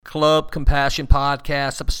Club Compassion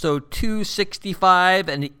Podcast, episode 265,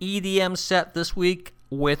 an EDM set this week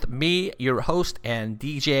with me, your host and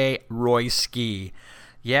DJ Royski.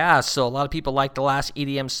 Yeah, so a lot of people liked the last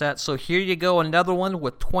EDM set, so here you go, another one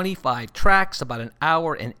with 25 tracks, about an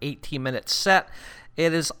hour and 18-minute set.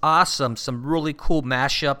 It is awesome, some really cool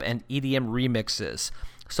mashup and EDM remixes.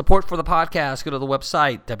 Support for the podcast, go to the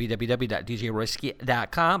website,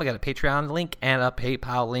 www.djroyski.com. I got a Patreon link and a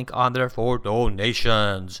PayPal link on there for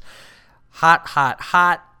donations.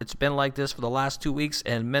 Hot. It's been like this for the last 2 weeks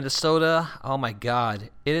in Minnesota. Oh my God,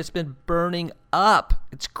 it has been burning up.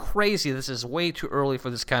 It's crazy. This is way too early for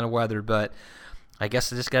this kind of weather, but I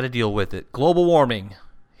guess I just got to deal with it. Global warming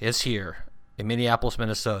is here in Minneapolis,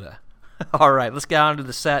 Minnesota. All right, let's get on to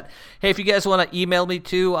the set. Hey, if you guys want to email me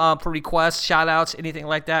too for requests, shout-outs, anything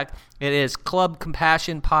like that, it is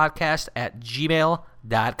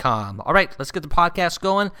clubcompassionpodcast@gmail.com. All right, let's get the podcast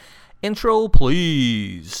going. Intro,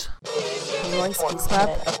 please. Royski's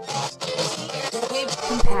Club.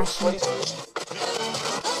 Compassion.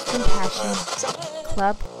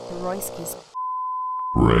 Club Royski's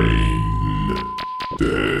Brain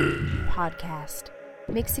Dead. Podcast.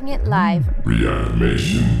 Mixing it live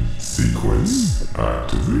Reanimation sequence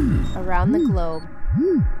activated. around the globe.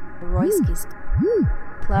 Royski's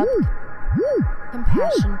Club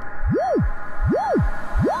Compassion.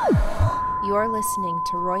 You're listening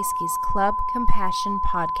to Royski's Club Compassion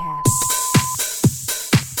Podcast.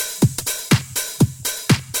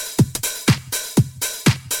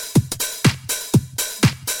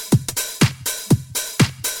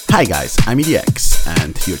 Hi guys, I'm EDX,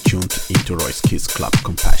 and you're tuned into Royski's Club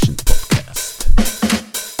Compassion Podcast.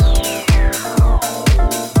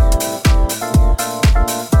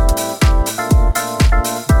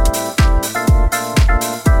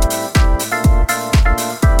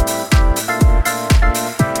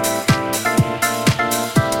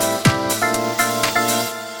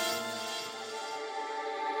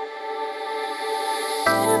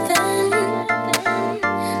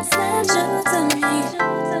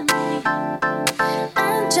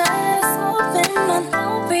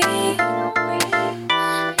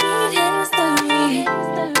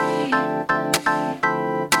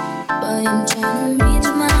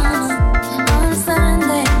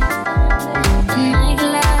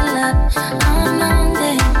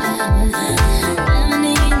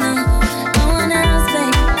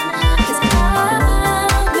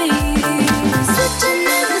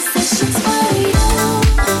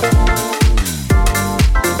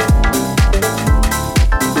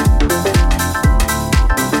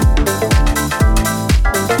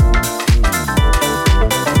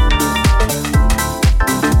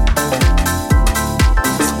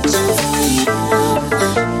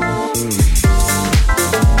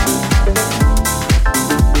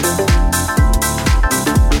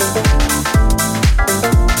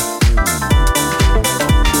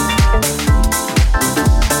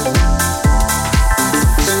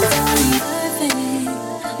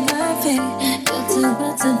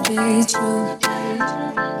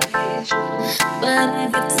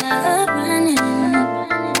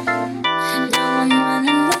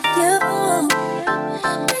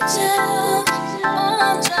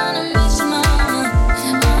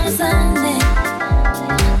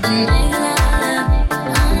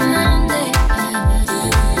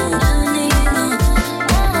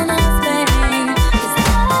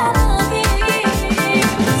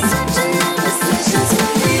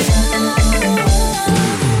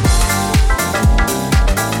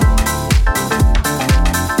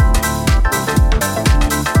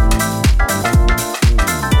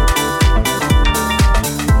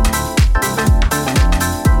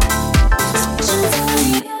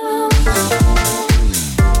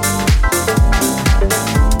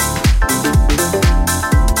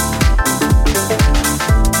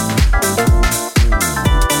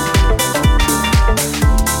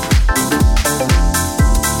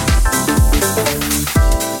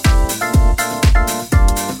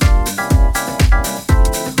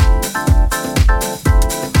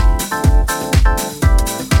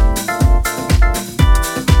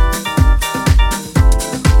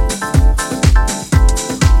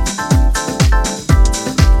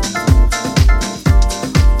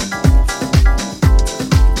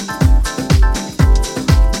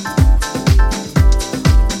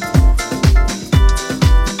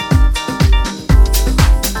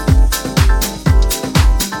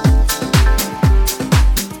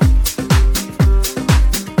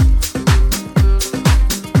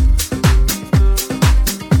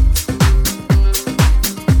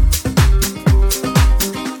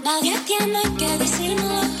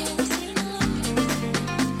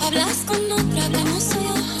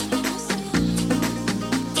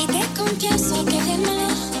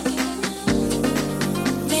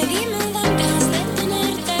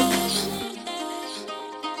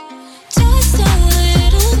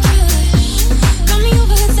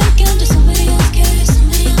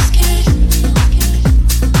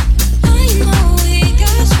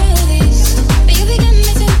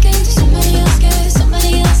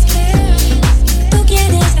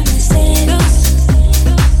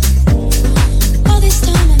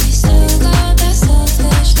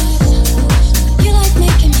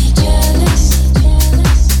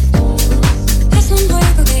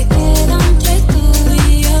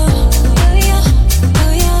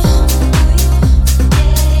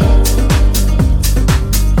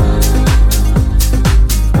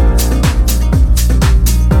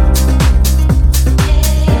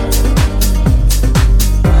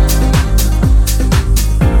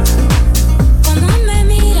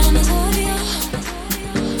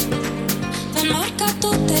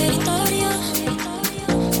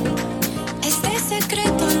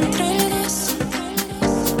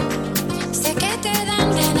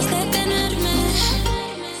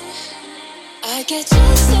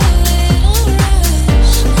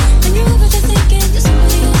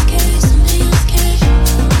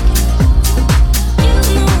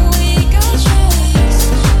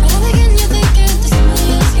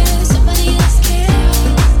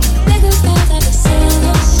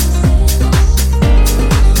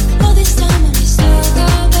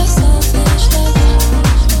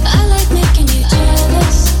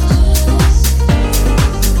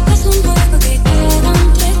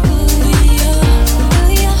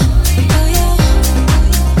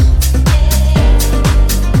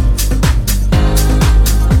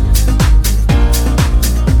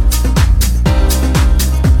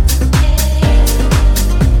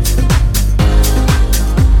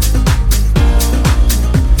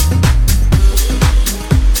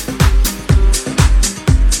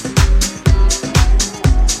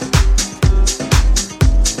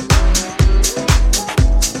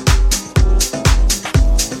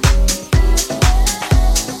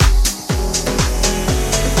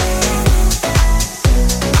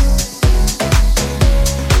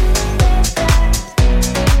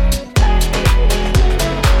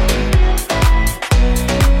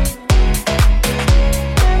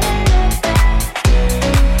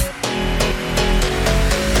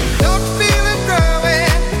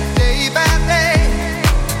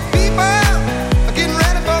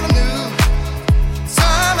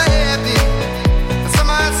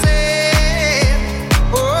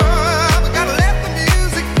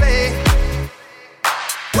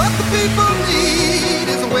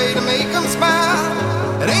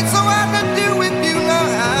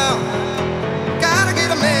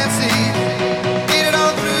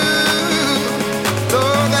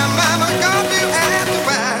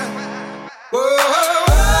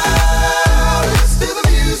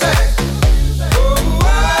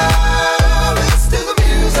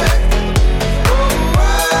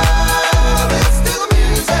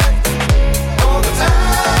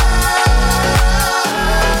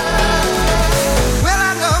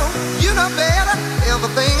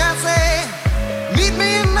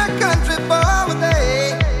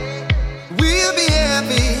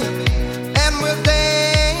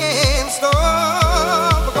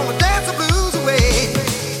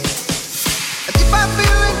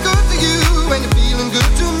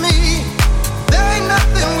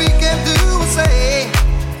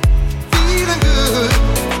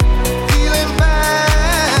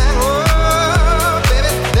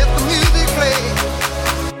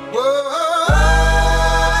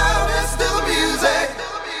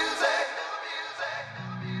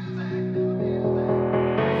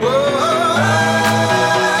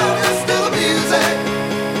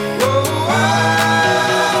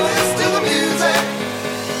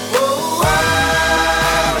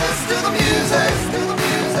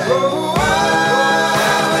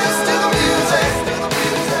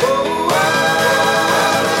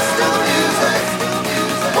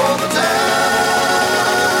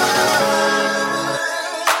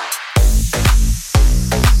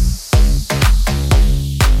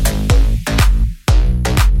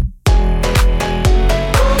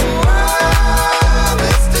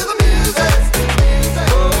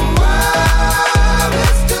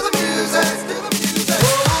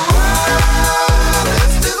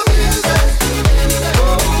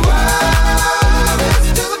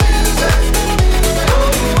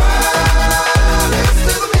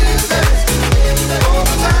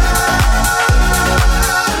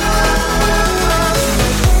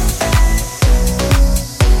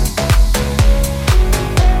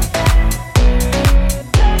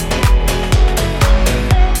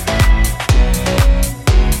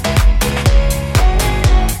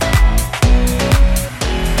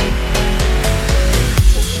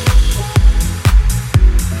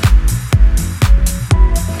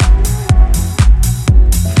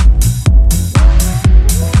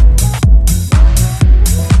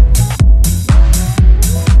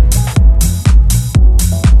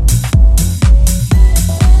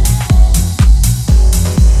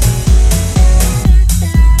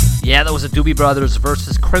 Yeah, that was the Doobie Brothers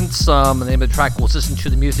versus Crimson. The name of the track was Listen to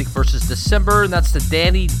the Music versus December, and that's the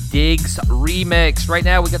Danny Diggs remix. Right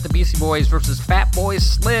now, we got the Beastie Boys versus Fatboy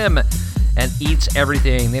Slim and Eats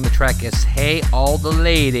Everything. The name of the track is Hey All the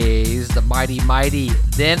Ladies, the Mighty Mighty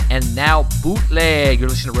Then and Now bootleg. You're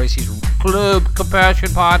listening to Royce's Club Compassion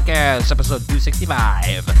Podcast, episode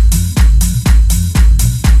 265.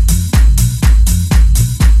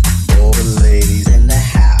 All the ladies in the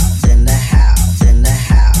house, in the house, in the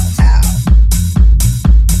house, house.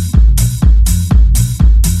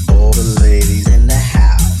 All the ladies in the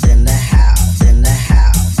house, in the house, in the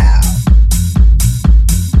house, house.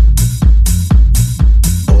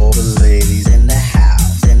 All the ladies in the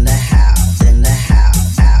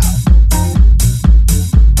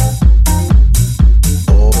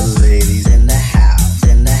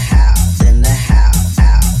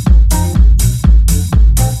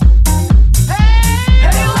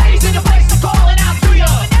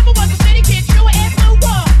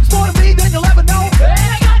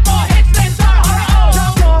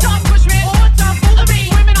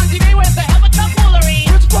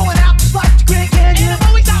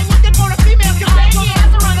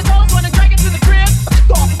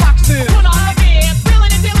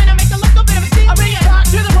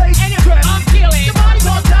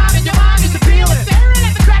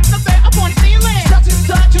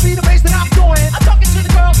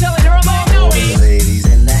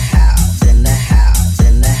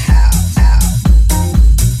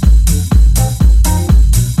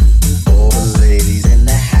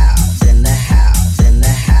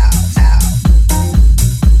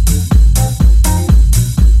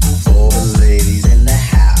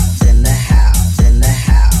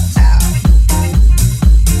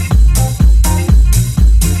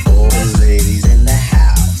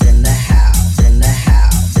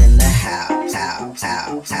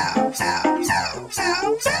I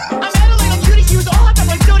met a little cutie, she was all up on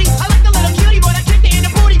my duty. I like the little cutie, but I kicked her in the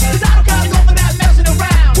booty. Cause I don't gotta go for that messing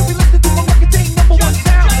around. You be listening to my marketing #1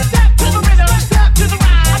 sound. Just step to the rhythm, step to the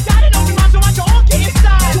rhyme. I got an open mind, so I can all get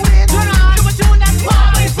inside. Turn on to a tune that's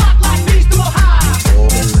live, it's rock like beast to a high. All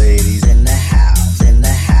the ladies in the house, in the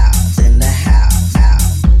house, in the house,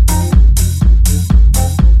 house.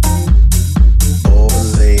 All the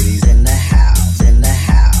ladies in the house, in the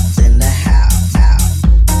house, in the house, house.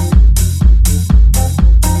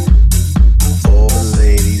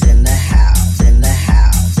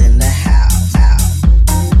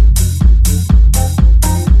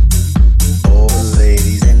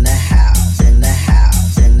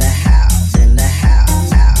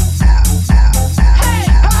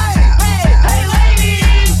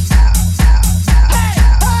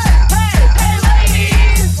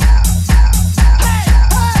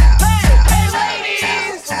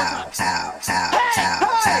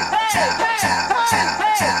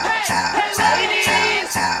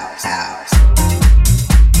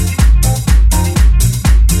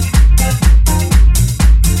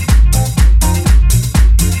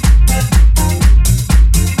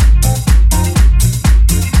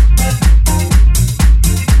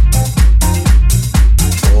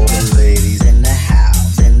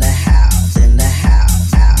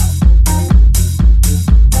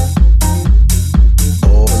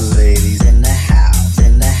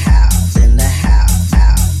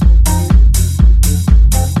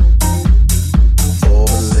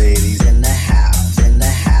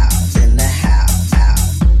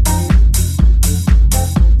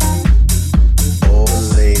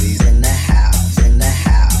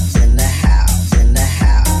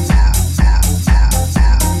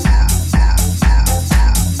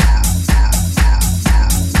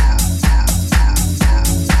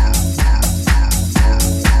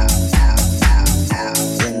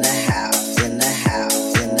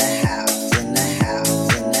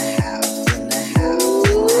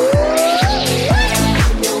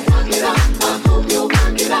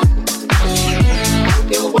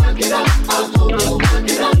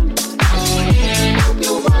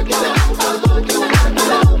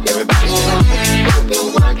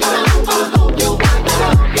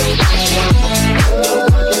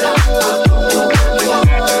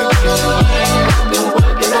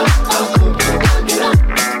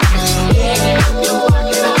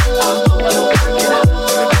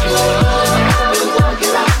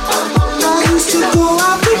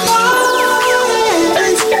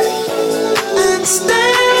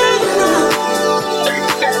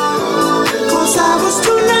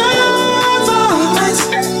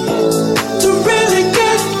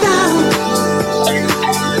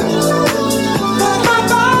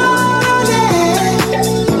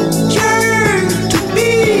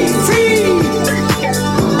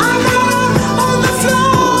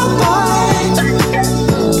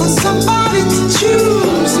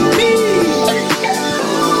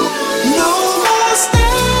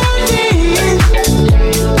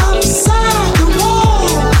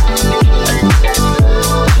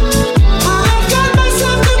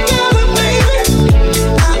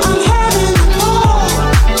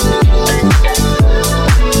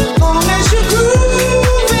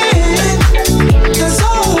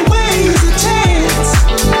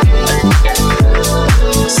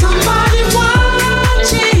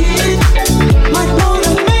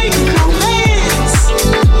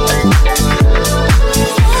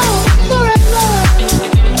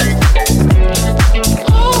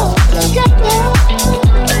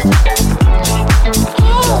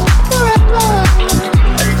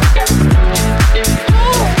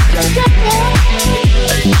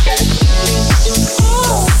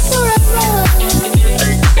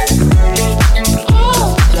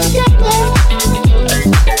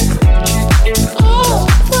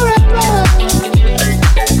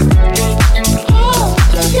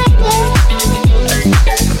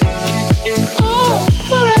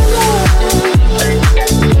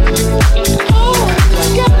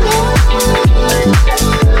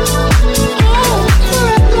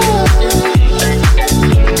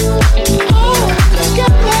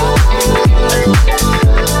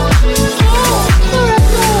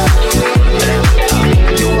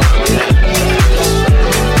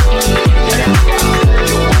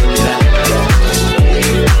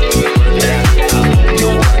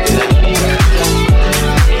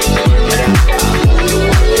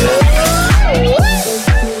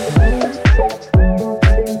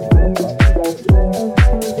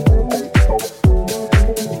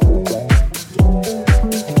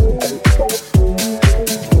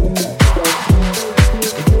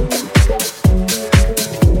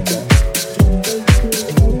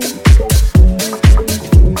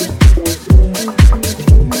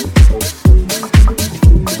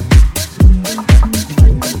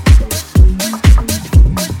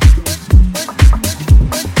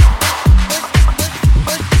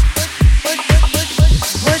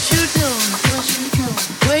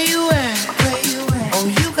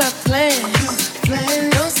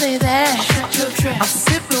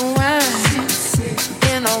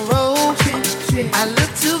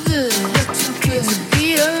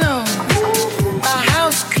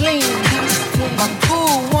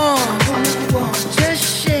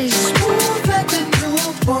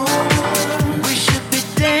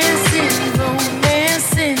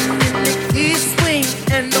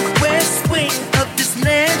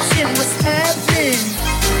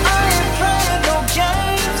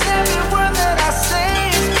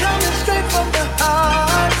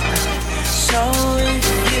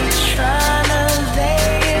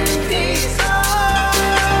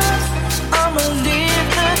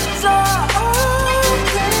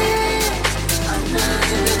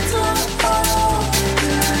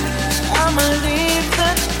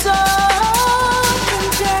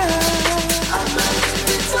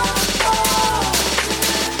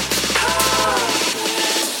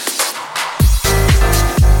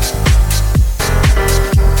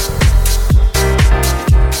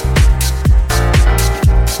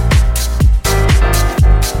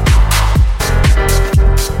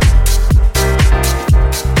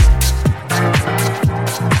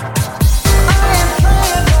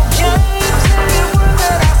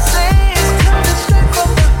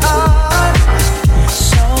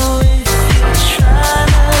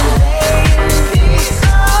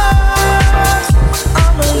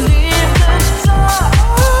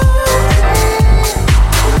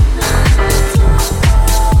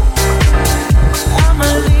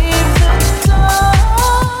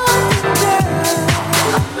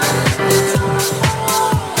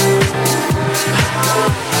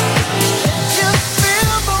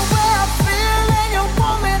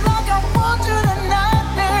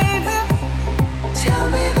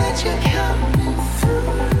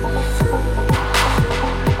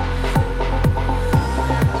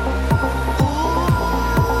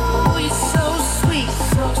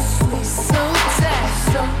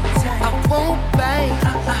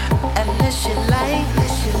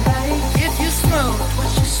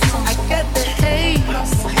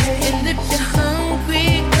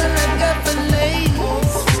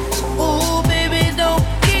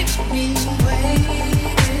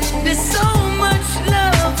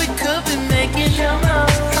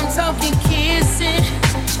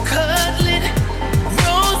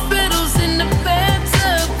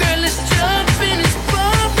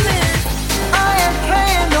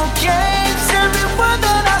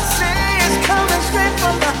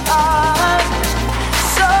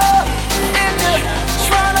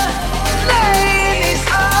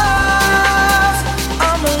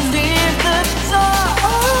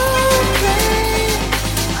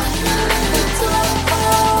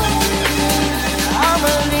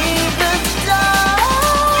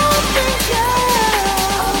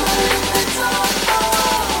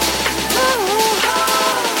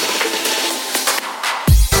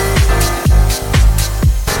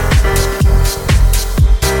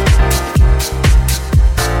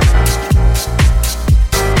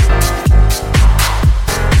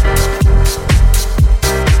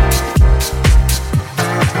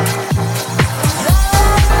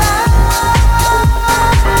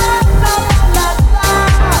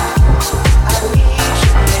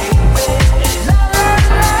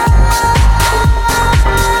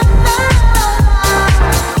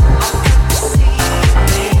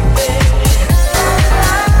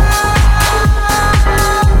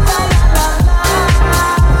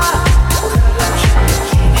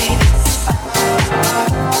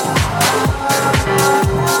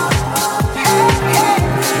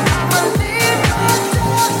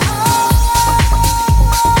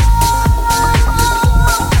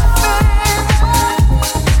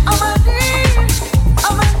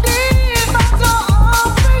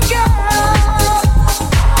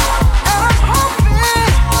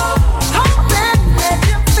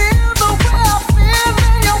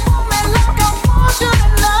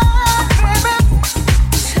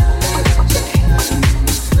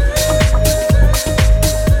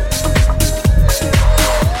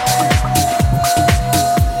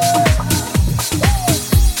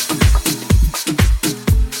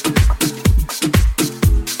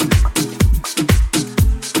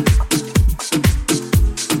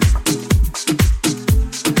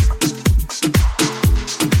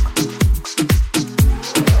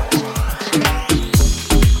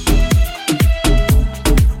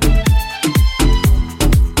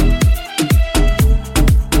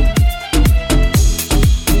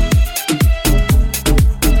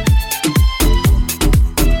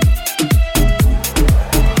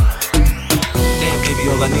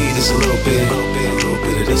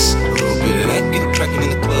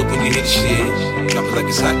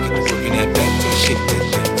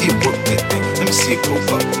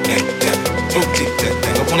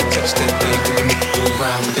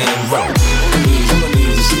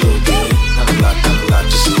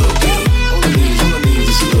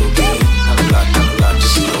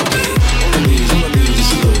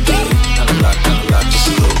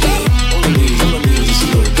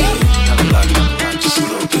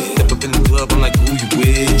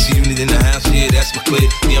 See you Need in the house, yeah, that's my clique.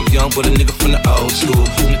 Yeah, I'm young, but a nigga from the old school.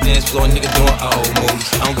 On the dance floor, a nigga doing old moves.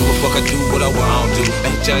 I don't give a fuck, I do what I want to.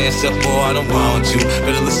 I hit your ass up, boy, I don't want you.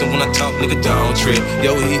 Better listen when I talk, nigga, don't trip.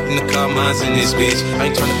 Yo, we heat in the car, mine's in this bitch. I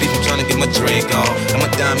ain't tryna beef, I'm tryna get my drink on. And my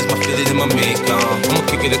diamonds, my fitted, and my mink on. I'ma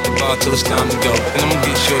kick it at the bar till it's time to go. And I'ma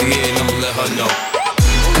get shorty here and I'ma let her know.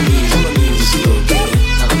 All I need is a little bit.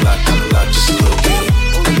 Not a lot, just a little bit.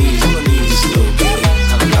 All I need is a little bit.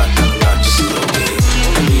 Not a lot, just a little bit.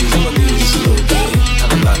 All I need is a little bit.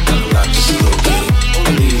 Not a lot, just a little bit.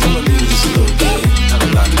 All I need is a little bit. Not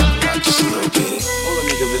a lot, just a little bit. All a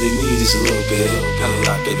nigga really needs is a little bit. Not a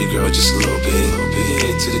lot, baby girl, just a little bit.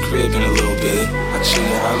 Head to the crib in a little bit. I can show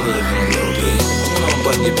you how I live in a little bit.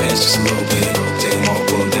 Button your pants just a little bit. Take them all,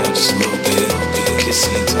 pull them down just a little bit.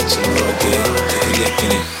 Kissing and touching a little bit.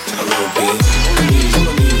 Licking it a little bit. All I need is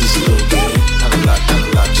a little bit. Not a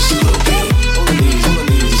lot, just a little bit. All I need is a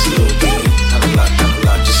little bit. Not a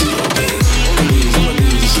lot, just a little bit. All I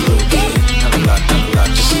need is a little bit. Not a lot,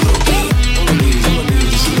 just a little bit. All I need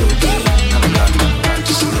is a little bit. Not a lot,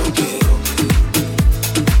 just a little bit.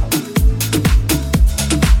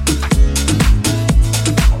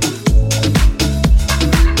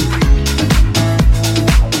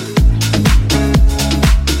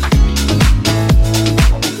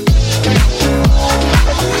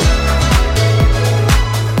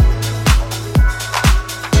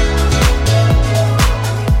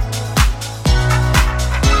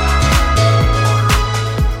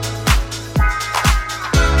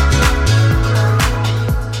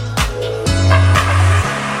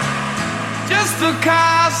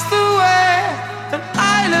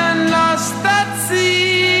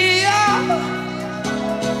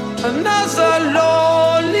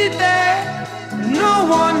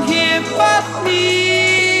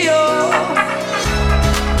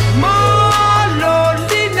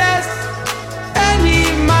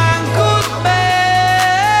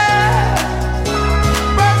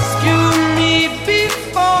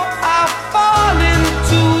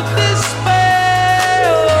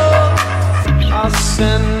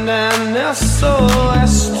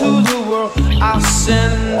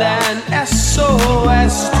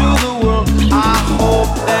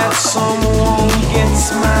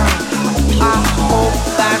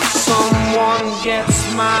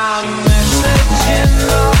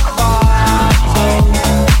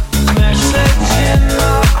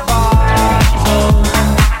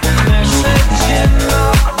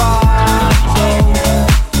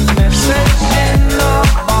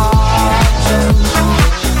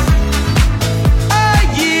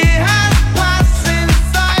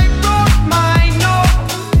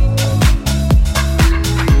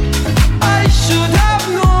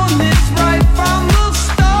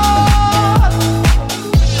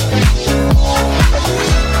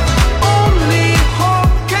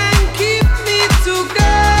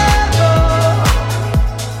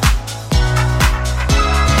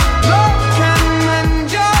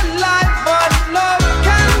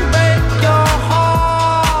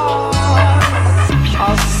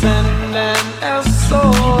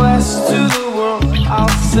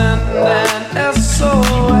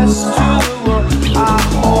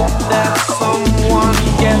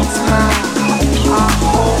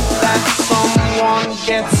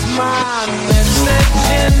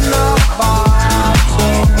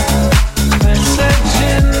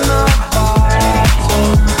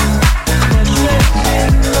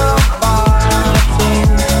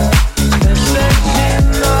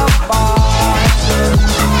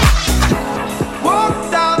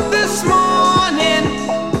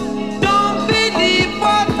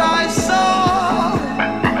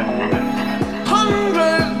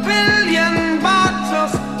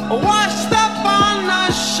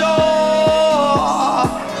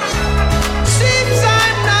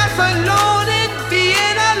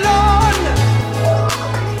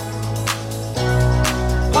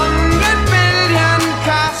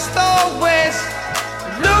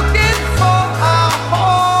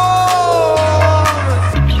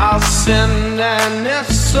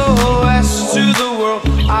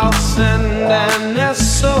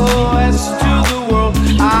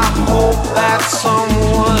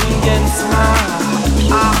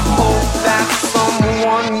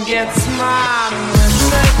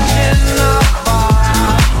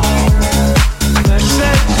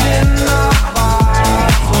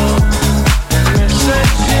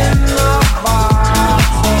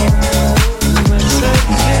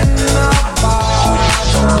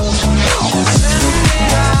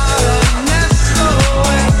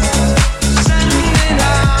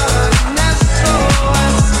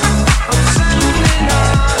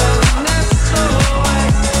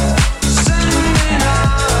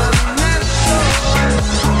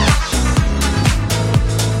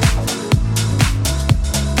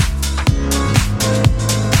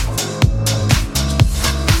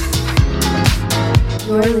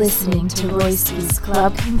 to Royski's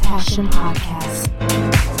Club Compassion Podcast.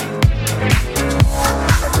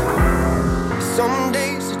 Some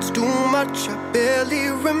days it's too much, I barely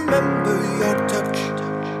remember your touch.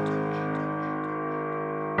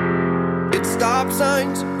 It's stop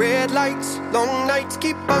signs, red lights, long nights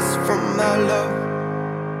keep us from our love.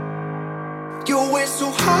 You're way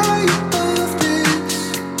so high above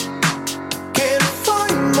this, can't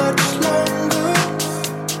find much longer.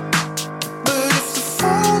 But if the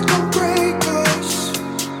fall don't break us,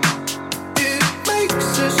 it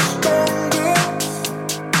makes us stronger.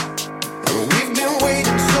 And we've been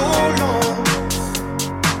waiting so long.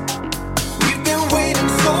 We've been waiting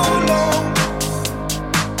so long.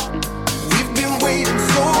 We've been waiting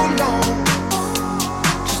so long.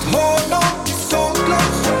 Just hold on, you're so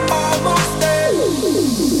close, you're almost there.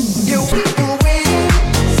 Yeah, we've been waiting.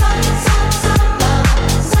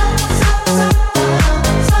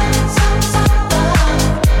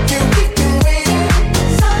 Yeah, we've been waiting.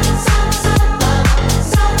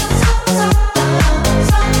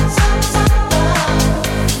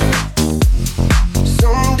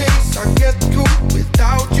 Some days I get through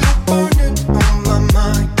without you burning on my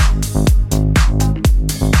mind.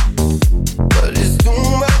 But it's too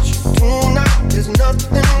much tonight, there's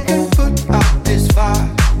nothing can put out this fire.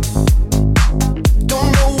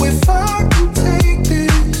 Don't know if I can take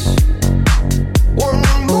this one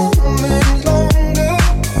moment longer.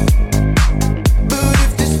 But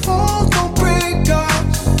if this fall don't break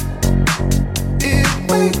us, it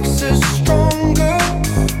makes us stronger.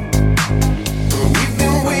 We've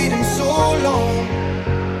been waiting so long.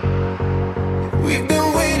 We've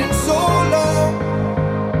been waiting so long.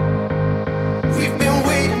 We've been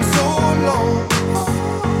waiting so long.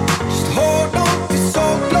 Just hold on, we're so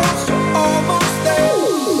close, you're almost there.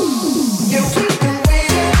 Yeah, we've been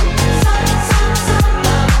waiting.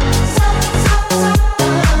 Yeah,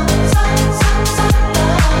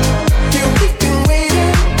 we've been waiting. Yeah, we've been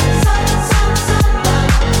waiting.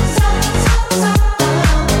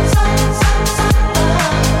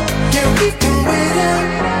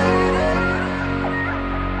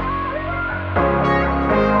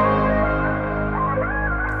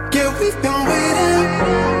 Yeah, we've been waiting.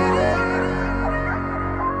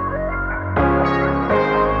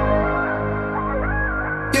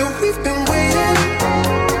 Yeah, we've been waiting. Yeah, we've been waiting.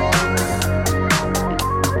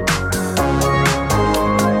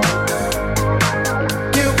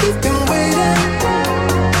 Yeah, we've been waiting.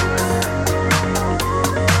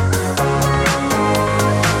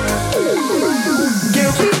 Yeah,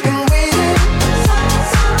 we've been waiting. Yeah, we've been waiting.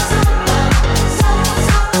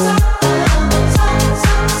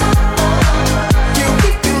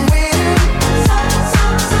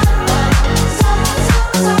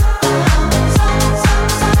 Yeah,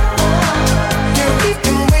 we've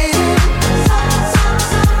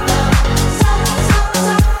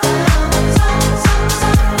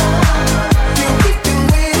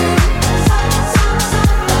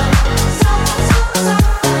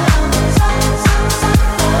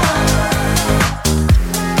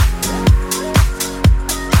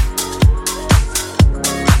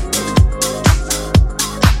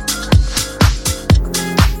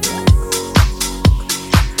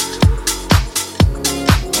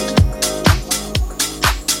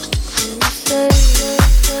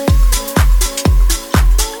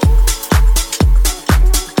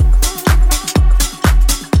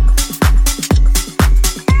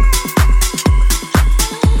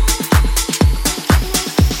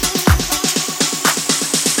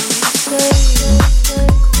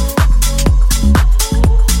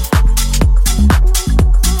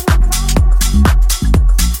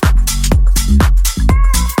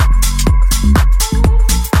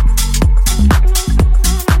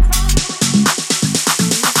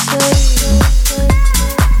waiting.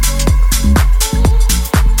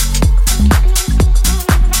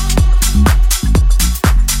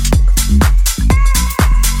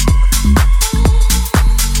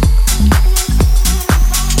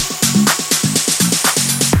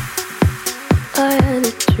 I had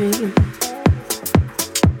a dream.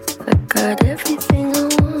 I got everything I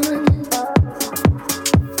wanted.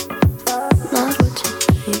 Not what you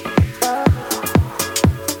think.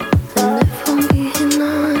 And if I'm being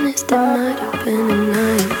honest, it might have been a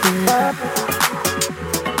nightmare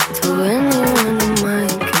to anyone who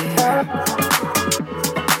might care.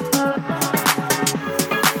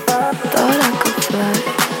 Thought I could fly,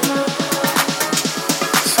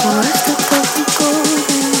 so I stepped up and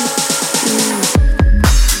golden.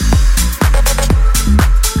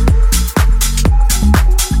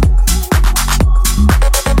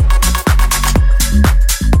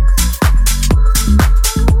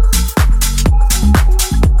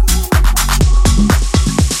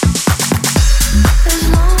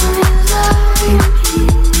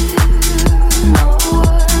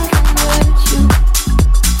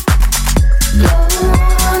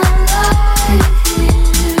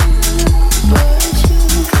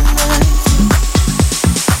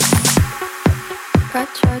 I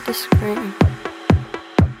tried to scream,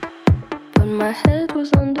 but my head was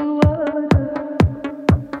underwater.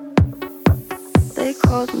 They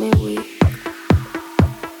called me weak,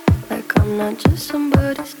 like I'm not just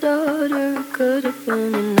somebody's daughter. It could have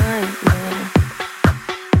been a nightmare,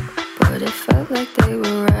 but it felt like they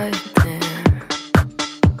were right there.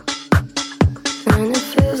 And it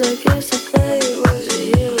feels like yesterday was a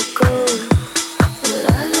year ago, but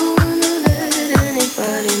I don't wanna let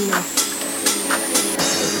anybody know.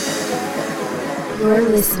 You're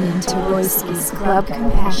listening to Royski's Club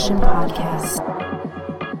Compassion Podcast.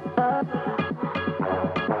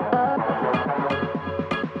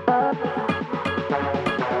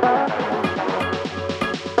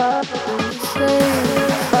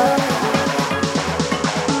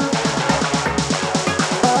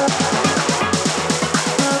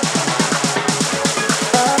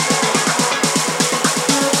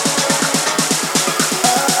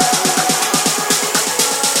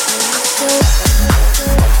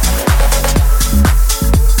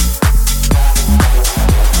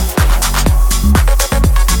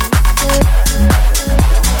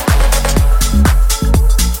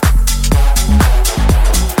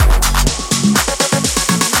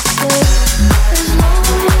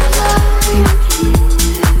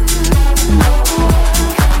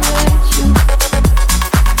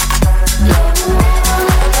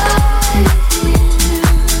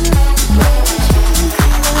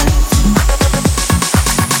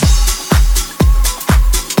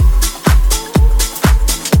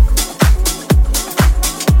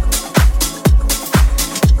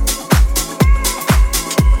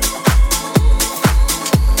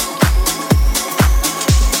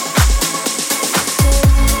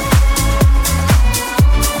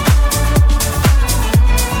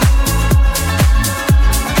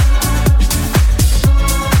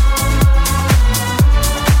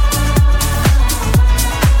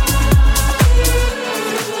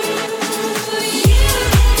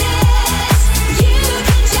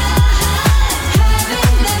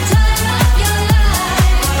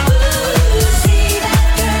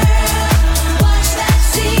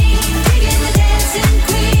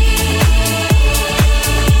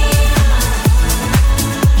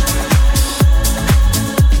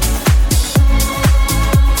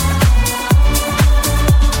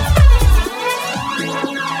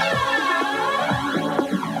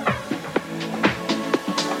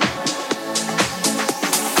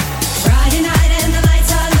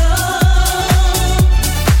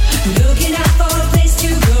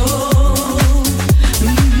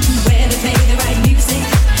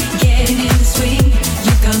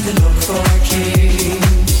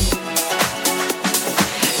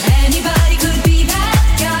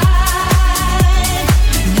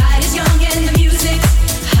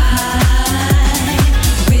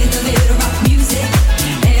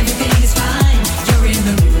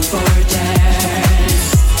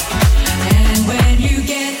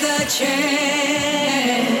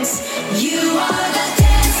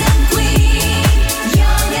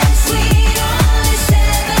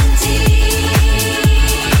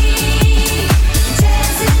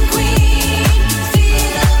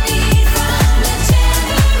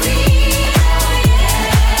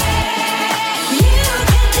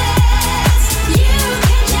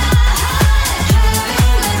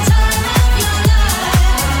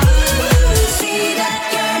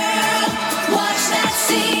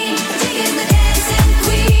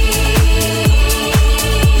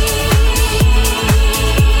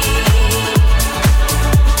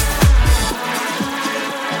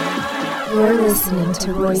 You're listening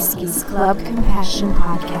to Royski's Club Compassion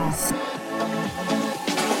Podcast.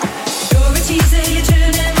 You're a teaser, you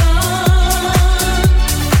turn it on.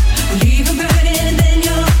 Leave 'em burning and then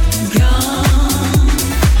you're gone.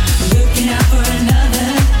 Looking out for another,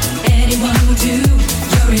 anyone will do.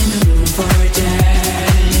 You're in the mood for a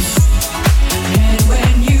dance. And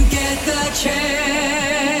when you get the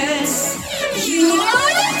chance, you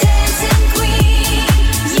are the dancing queen.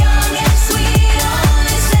 Young and sweet,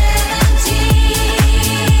 only 17.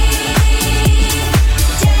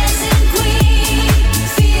 Dancing queen,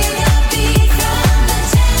 feel the beat from the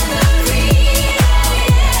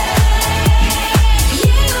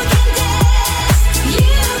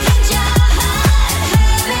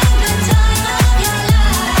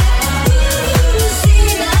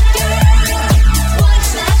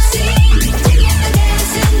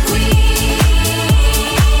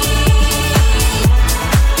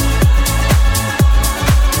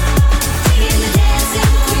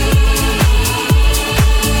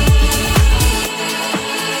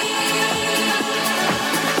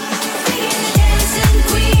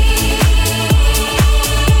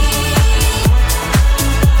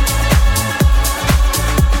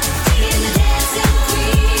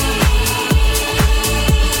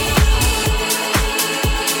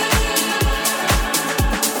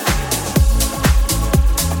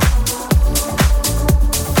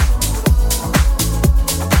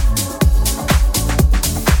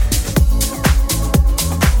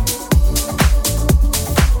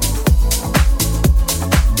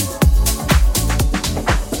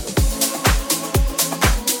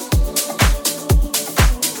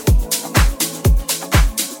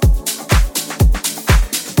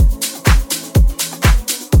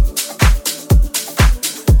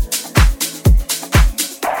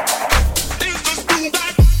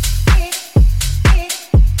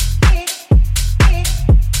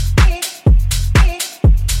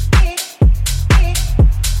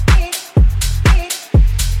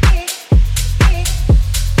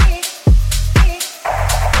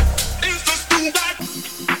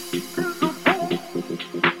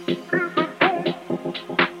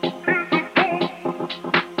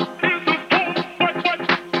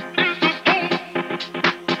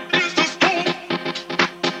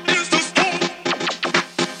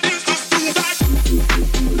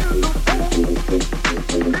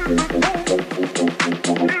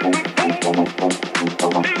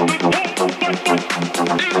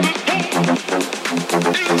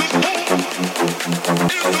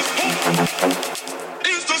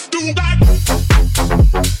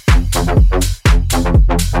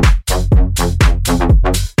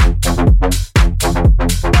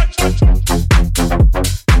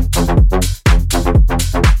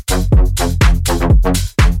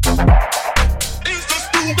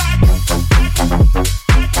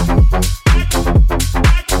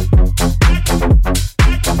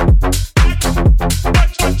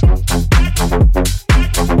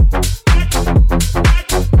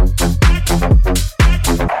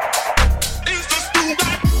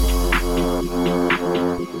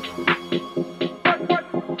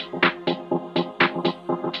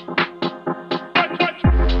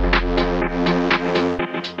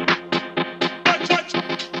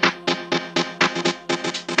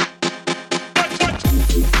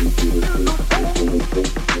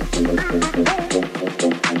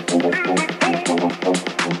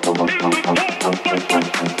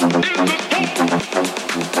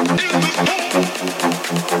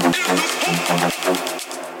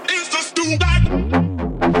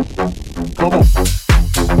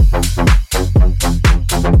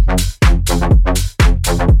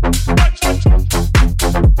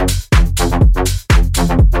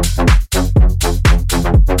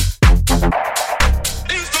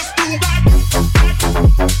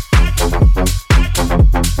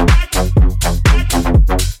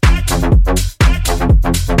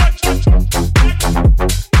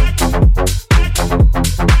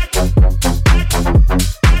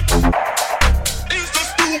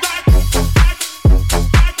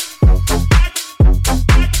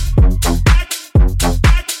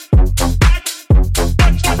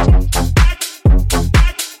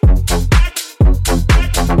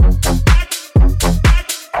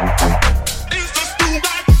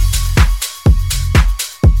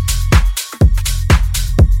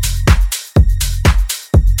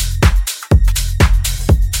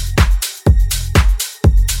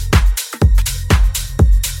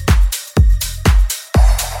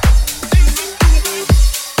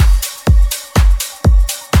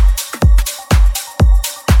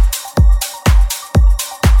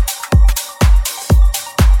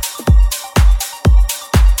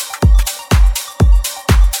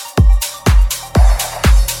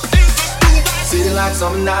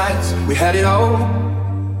summer nights, we had it all.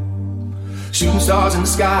 Shooting stars in the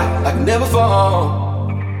sky like never fall.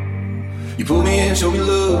 You pulled me in, showed me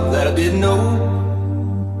love that I didn't know.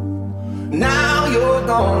 Now you're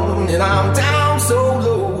gone and I'm down so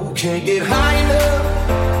low. Can't get high enough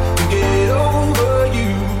to get over you.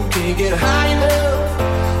 Can't get high enough,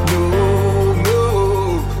 no, no.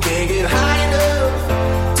 Can't get high enough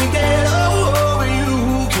to get over you.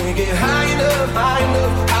 Can't get high enough, high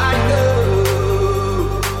enough, high enough.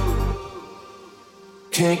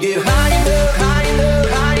 Can't get high enough, high enough,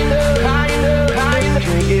 high enough, high enough, high enough.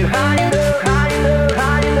 Can't get high enough, high enough,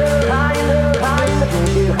 high enough, high enough, high enough.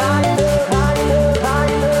 Can't get high enough, high enough,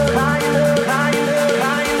 high enough, high enough, high enough,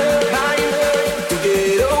 high enough, high enough to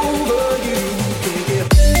get over you. Can't get.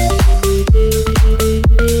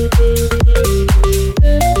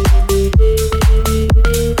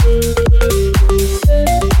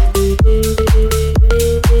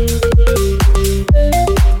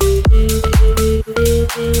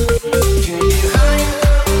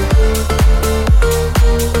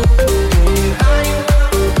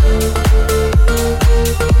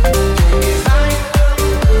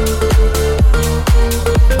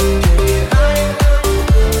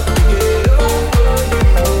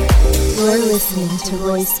 To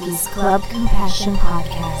Royski's Club Compassion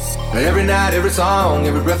Podcast. Every night, every song,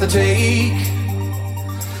 every breath I take,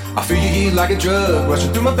 I feel your heat like a drug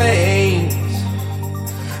rushing through my veins.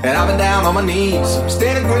 And I've been down on my knees,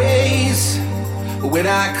 standing grace. But when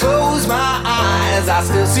I close my eyes, I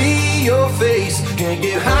still see your face. Can't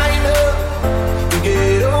get high enough to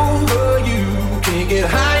get over you. Can't get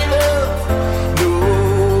high enough, no,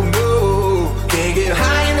 no. Can't get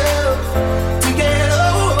high enough to get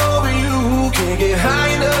over you. Can't get high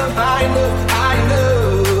enough, high enough, high enough.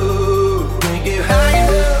 Can't get high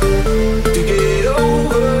enough to get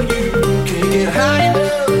over you. Can't get high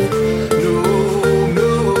enough, no, no.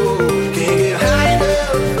 Can't get high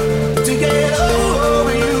enough to get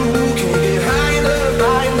over you. Can't get high enough,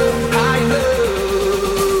 high enough, high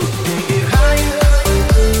enough. Can't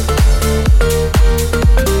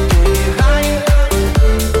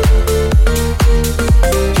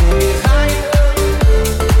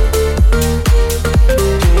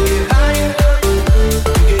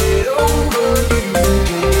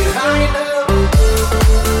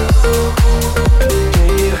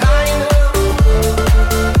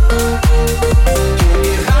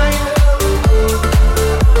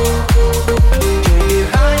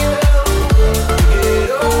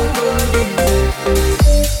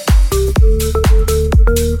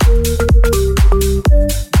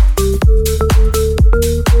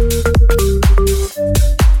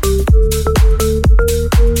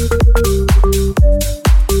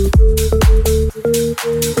Come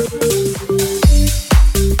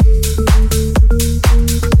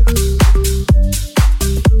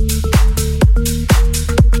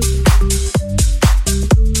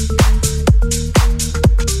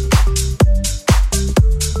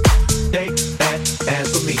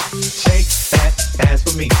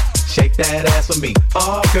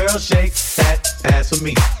girl, shake that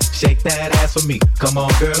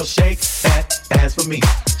ass for me.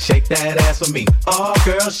 Shake that ass for me. Oh,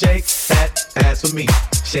 girl, shake that ass for me.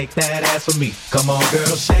 Shake that ass for me. Come on,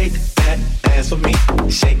 girl, shake that ass for me.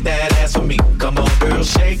 Shake that ass for me. Come on,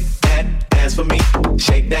 girl, shake that ass for me.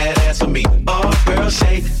 Shake that ass for me. Oh, girl,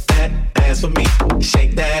 shake that ass for me.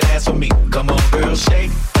 Shake that ass for me. Come on, girl,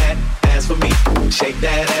 shake that ass for me. Shake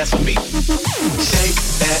that ass for me. Shake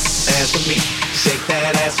that ass for me. Shake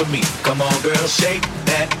that ass for me. Come on, girl, shake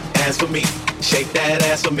that ass for me. Shake that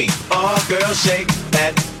ass for me. Oh, girl, shake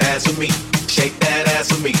that ass for me. Shake that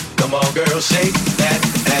ass for me. Come on, girl, shake that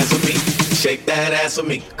ass for me. Shake that ass for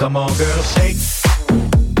me. Come on, girl, shake.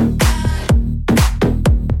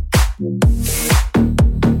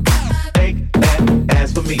 Shake that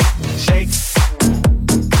ass for me. Shake.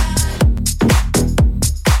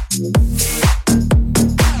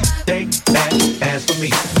 Shake that ass for me.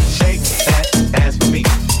 Shake that ass for me.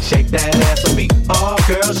 Shake that ass for me. Oh,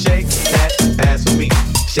 girl, shake that ass for me.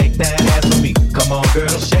 Shake that ass for me. Come on,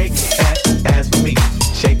 girl, shake that ass for me.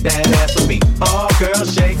 Shake that ass for me. Oh, girl,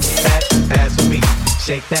 shake that ass for me.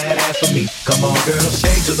 Shake that ass for me. Come on, girl,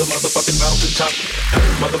 shake to the motherfucking mountain top.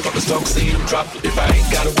 Motherfuckers talk, see them drop. If I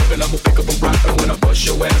ain't got a weapon, I'ma pick up a rock. And when I bust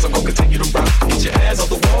your ass, I'm gonna continue to rock. Hit your ass off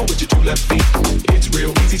the wall with your two left feet. It's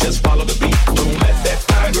real easy, just follow the beat. Don't let that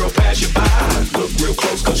fine girl pass you by. Look real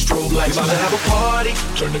close, cause strobe lights. About to have a party.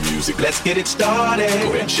 Turn the music, let's get it started. Go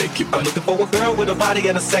ahead and shake your butt. I'm looking for a girl with a body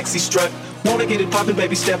and a sexy strut. Wanna get it poppin',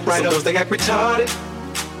 baby, step right up. Some girls, they act retarded.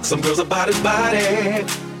 Some girls are body.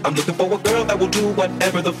 I'm looking for a girl that will do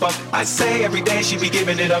whatever the fuck I say. Every day she be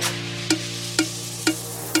giving it up.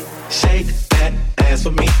 Shake that ass for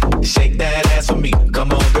me. Shake that ass for me.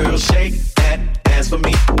 Come on, girl, shake that ass for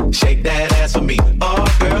me. Shake that ass for me. Oh,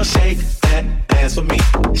 girl, shake that ass for me.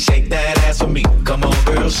 Shake that ass for me. Come on,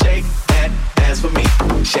 girl, shake that ass for me.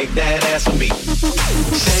 Shake that ass for me.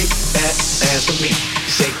 Shake that ass for me.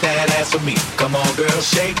 Shake that ass for me. Come on, girl,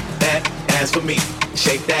 shake that ass for me.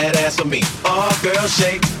 Shake that ass for me. Oh, girl,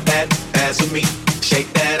 shake that ass for me.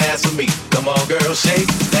 Shake that ass for me. Come on, girl, shake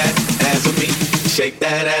that ass for me. Shake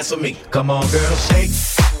that ass for me. Come on, girl, shake.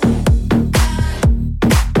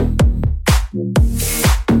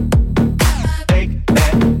 Shake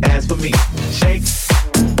that ass for me. Shake.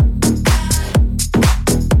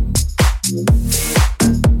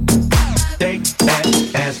 Shake that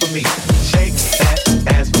ass for me. Shake that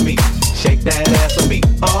ass for me. Shake that ass for me.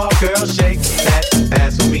 Oh, girl, shake that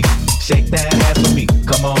ass for me. Shake that ass for me.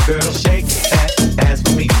 Come on, girl, shake that ass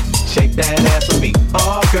for me. Shake that ass for me.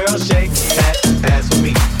 Oh, girl, shake that ass for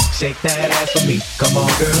me. Shake that ass for me. Come on,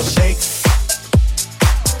 girl, shake.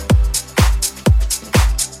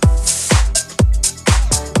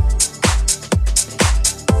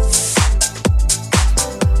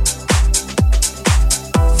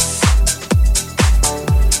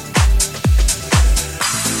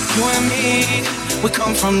 You and me, we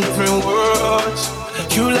come from different worlds.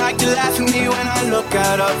 You like to laugh at me when I look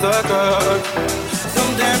out of the curve.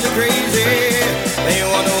 Sometimes you're crazy, and you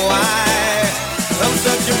wonder why. I'm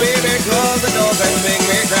such a baby, close the door and make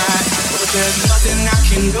me cry. But there's nothing I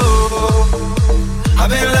can do. I've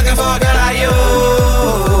been looking for a girl like you.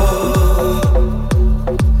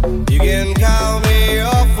 You can call me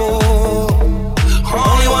a fool. I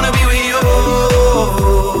only wanna be with you.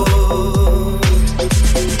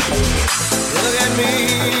 Look at me,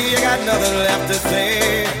 I got nothing left to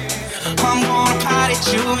say. I'm gonna party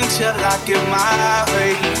you until I get my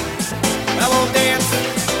way. I won't dance,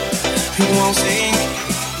 you won't sing.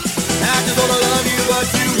 I just wanna love you, but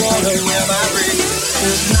you wanna hear my breath.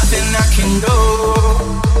 There's nothing I can do.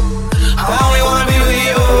 I only wanna be with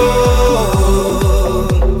you.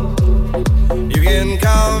 You can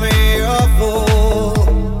call me a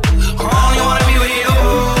fool. I only wanna be with you.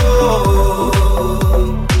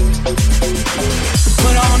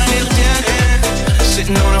 Put on a little dinner,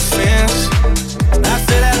 sitting on a fence. I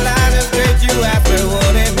said that line is great, you asked me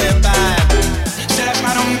what it meant by. Said I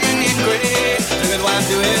tried a million great, took his wife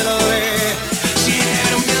to Italy. She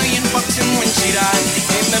had $1 million and when she died,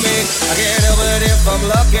 came to me. I can't help it if I'm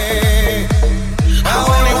lucky. I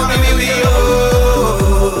only wanna be with you.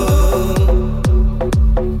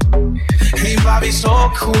 Hey, Bobby, so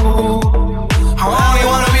cool. I only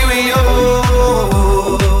wanna be with you.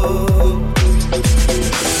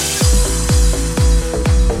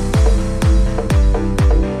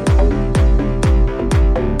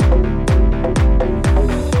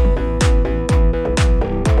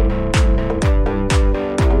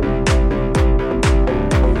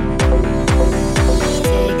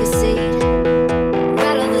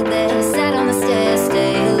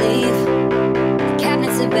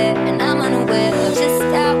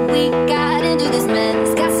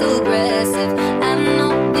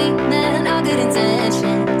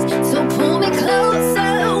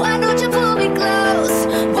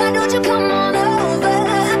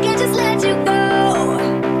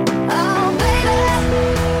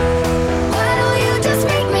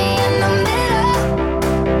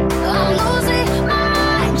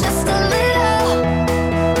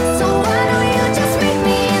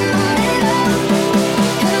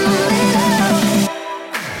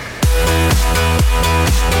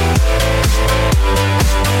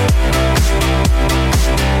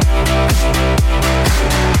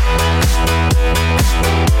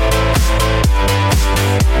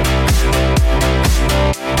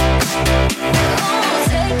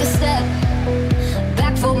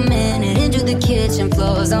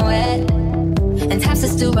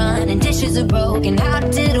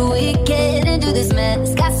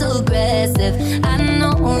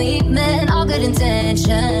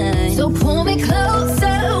 attention. So pull me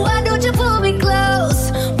closer. Why don't you pull me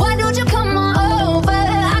close? Why don't you come on over?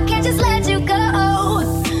 I can't just let you go. Oh,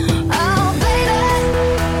 baby,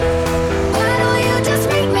 why don't you just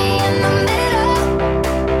meet me in the middle?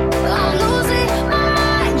 I'm losing my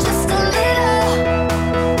mind just a little.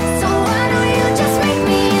 So why don't you just meet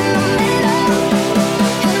me in the middle?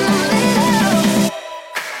 In the middle.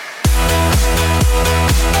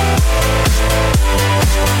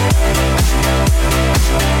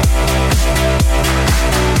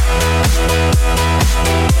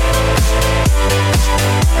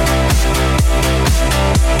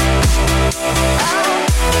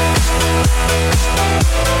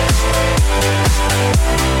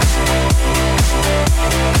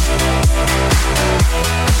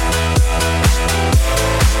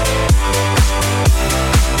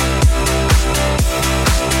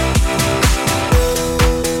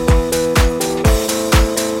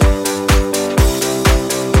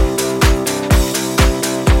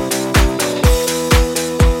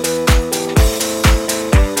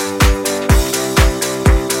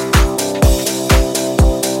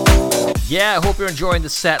 Yeah, I hope you're enjoying the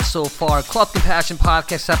set so far. Club Compassion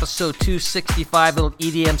Podcast episode 265, little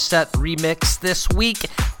EDM set remix this week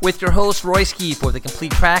with your host Royski. For the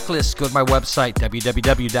complete track list, go to my website,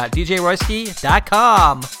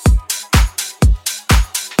 www.djroyski.com.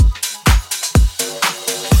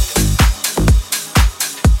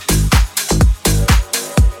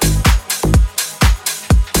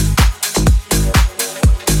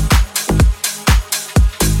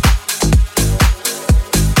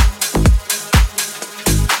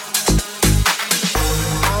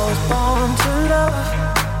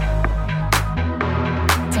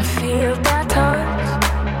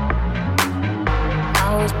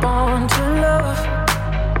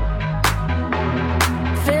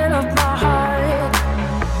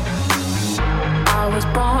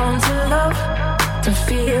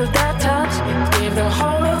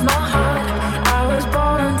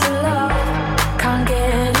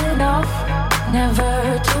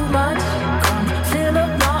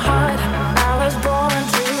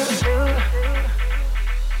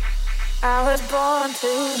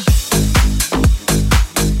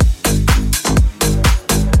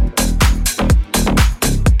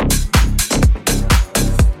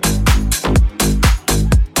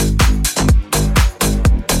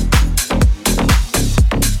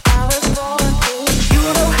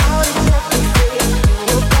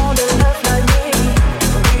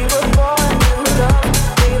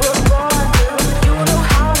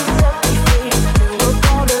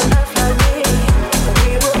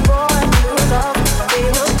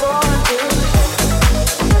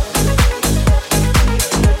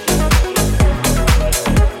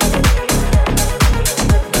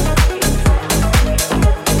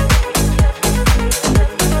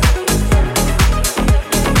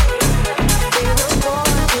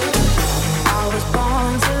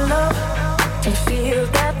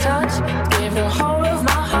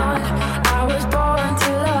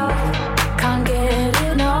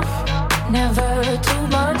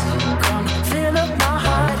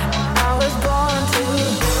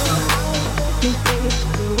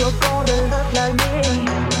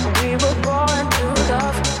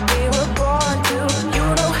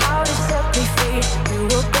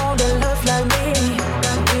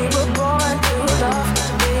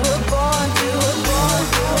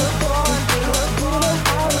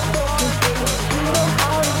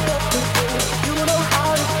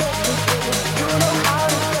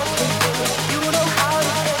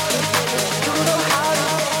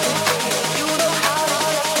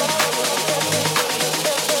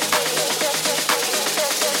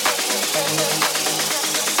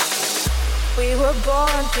 We were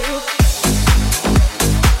born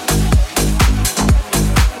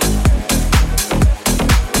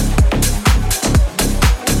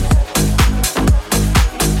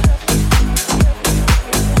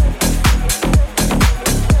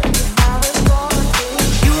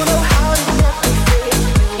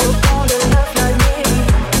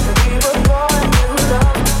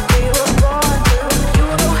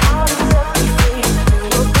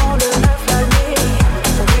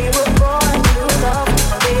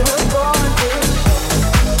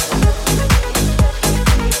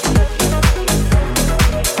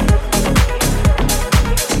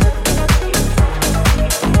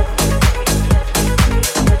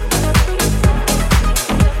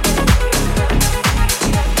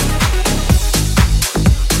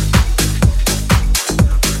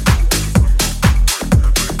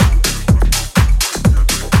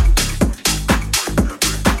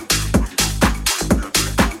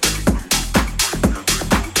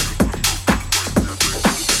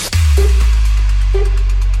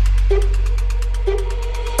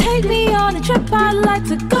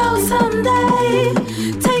to go someday.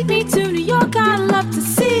 Take me to New York, I'd love to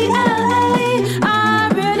see LA.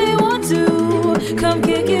 I really want to come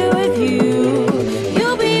kick it with you.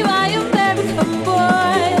 You'll be my American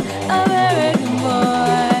boy, American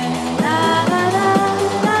boy. La la la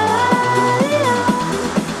la la la la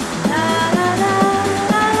la la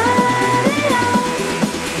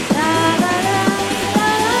la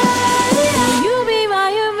la. You'll be my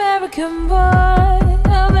American boy,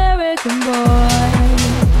 American boy.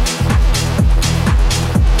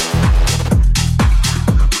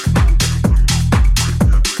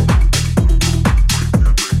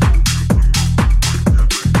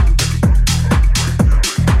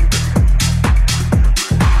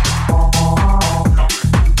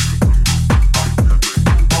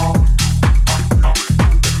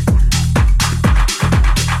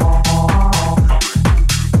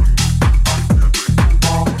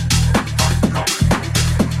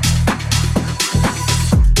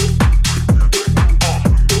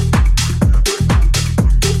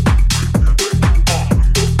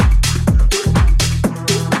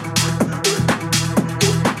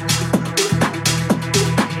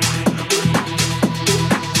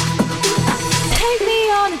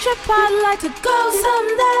 I'd like to go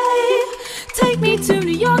someday. Take me to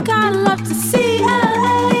New York, I'd love to see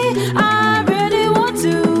LA. I really want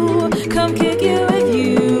to come kick it with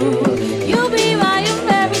you. You'll be my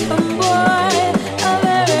American boy,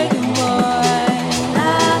 American boy.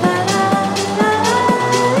 La la la la la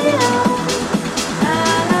la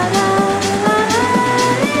la la la.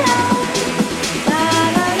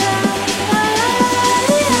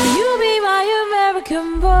 You'll be my American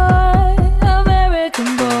boy, American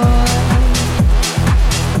boy.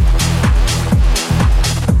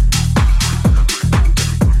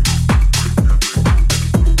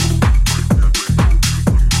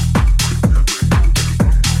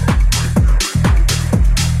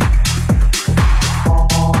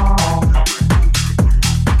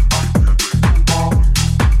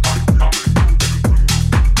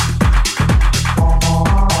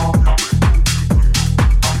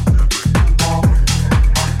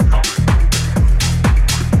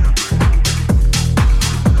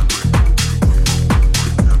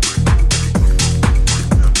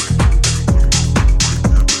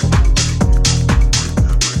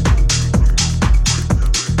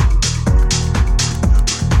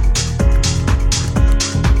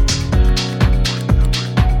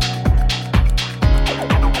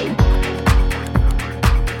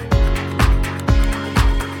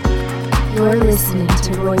 You're listening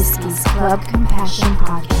to Royski's Club Compassion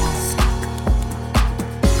Podcast.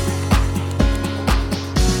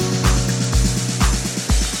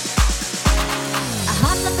 I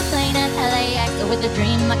hopped off the plane at LAX with a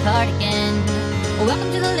dream, my cardigan.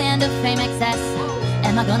 Welcome to the land of fame excess.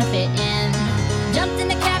 Am I gonna fit in? Jumped in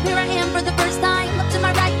the cab, here I am for the first time. Look to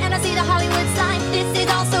my right and I see the Hollywood sign. This is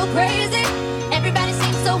all so crazy. Everybody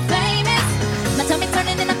seems so famous. My tummy's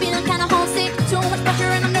turning and I'm feeling kinda homesick. Too much pressure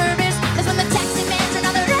and I'm nervous. That's when the taxi man turned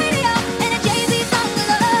on the radio and a Jay-Z song was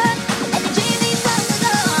on. And the Jay-Z song was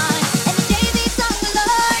on. And the Jay-Z song was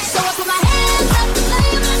on. So I put my hands up to play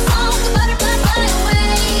my song, the butterfly fly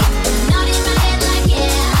away. Nodding my head like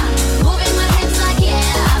yeah, moving my hips like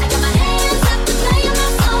yeah. I got my hands up to play my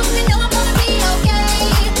song, you know I'm gonna be okay.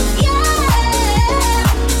 Yeah,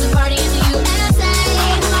 it's a party in the USA.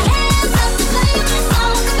 Put my hands up to play my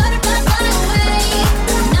song, the butterfly fly away.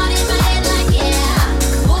 Nodding my head like yeah,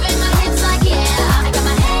 moving my hips like yeah. I got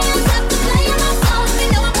my hands up to play my song, you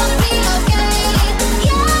know I'm gonna be okay.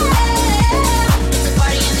 Yeah, it's a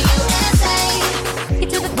party in the USA. Get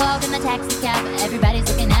to the club in the taxi cab, everybody's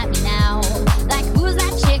looking at me now. Like, who's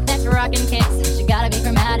that chick that's rocking kicks? She gotta be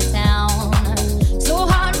from out of town. So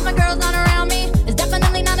hard when my girl's not around me. It's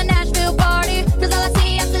definitely not a Nashville party, cause all I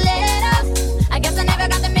see is stilettos. I guess I never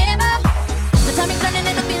got the memo. The tummy's turning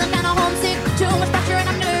and I'm feeling kinda homesick. Too much pressure and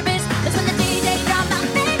I'm nervous. That's when the DJ dropped my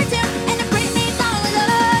favorite tune. And the Britney song was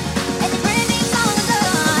on. And the Britney song was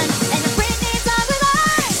on. And the Britney song was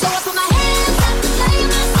on. So I put my hands up to play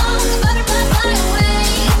my song, the butterfly fly away.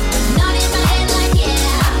 Nodding my head like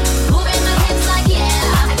yeah, moving my hips like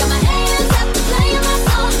yeah. I got my hands up to play my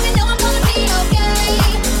song, you know I'm gonna be okay.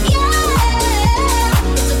 Yeah,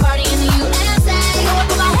 it's a party in the USA. So I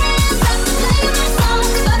put my hands up to play my song,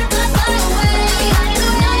 the butterfly fly away. Nodding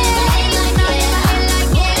my head like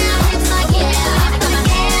yeah, hips like yeah. I got my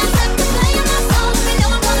hands up to play my song, you know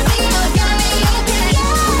I'm gonna be okay.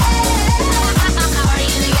 Yeah, party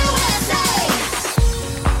in the USA.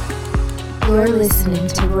 You're listening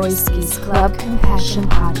to Royski's Club Compassion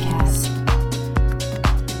Podcast.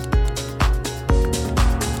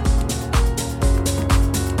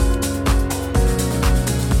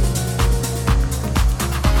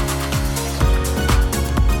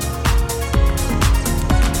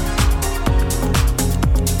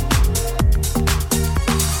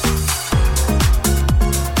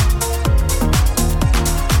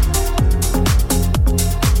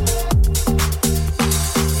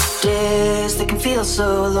 Days that can feel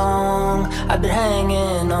so long, I've been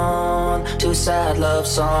hanging on to a sad love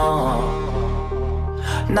song.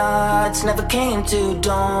 Nights never came to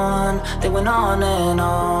dawn, they went on and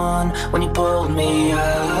on when you pulled me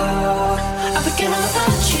out. I became all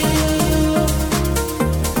about you.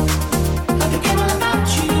 I became all about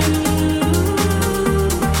you.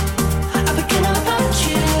 I became all about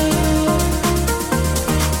you.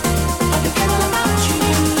 I became all about you.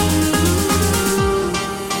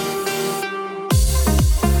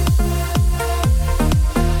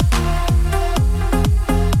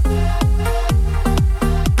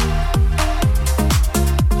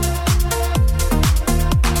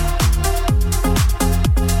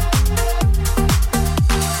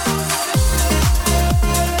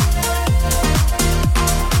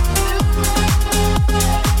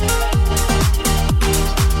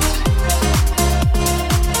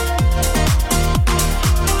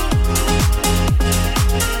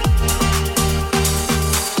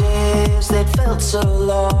 So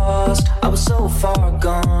lost, I was so far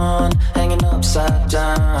gone, hanging upside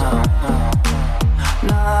down.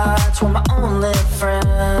 Nights were my only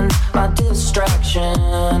friend, my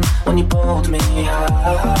distraction when you pulled me out.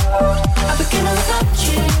 I became all about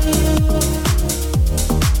you.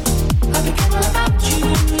 I became all about you.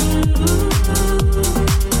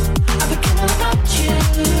 I became all about you.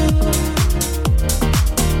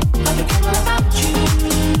 I became all about you.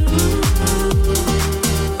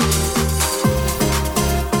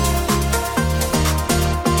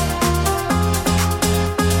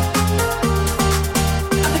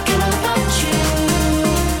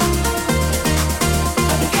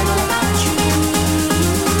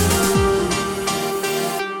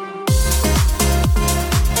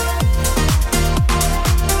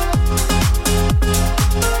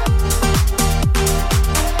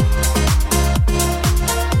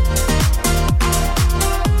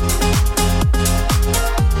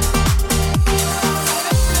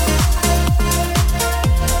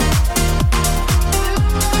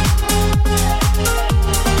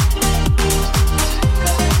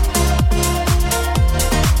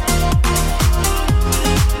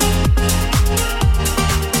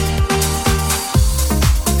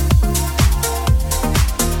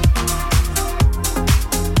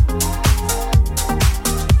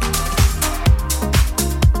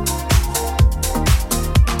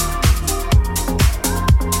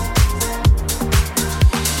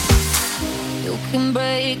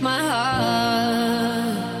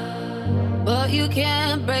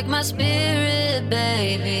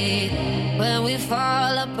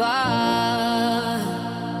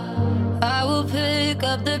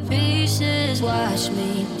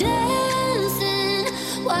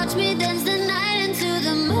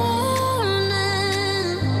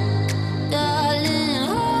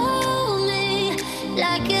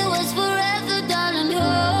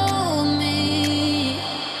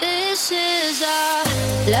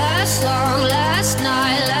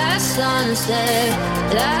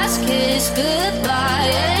 Last kiss, goodbye,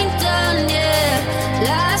 ain't done yet.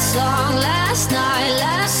 Last song, last night,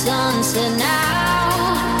 last sunset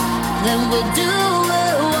now. Then we'll do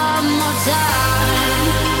it one more time.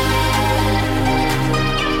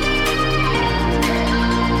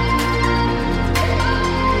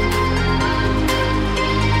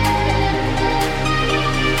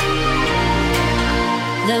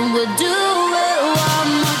 Then we'll do it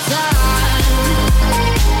one more time.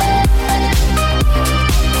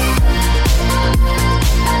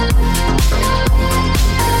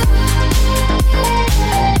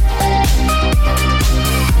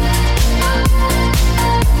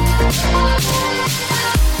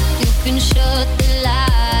 You can shut the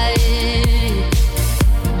light,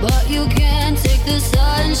 but you can't take the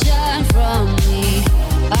sunshine from me.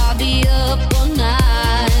 I'll be up all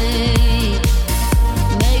night,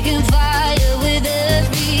 making fire with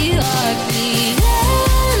every heartbeat.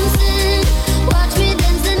 Dancing, watch me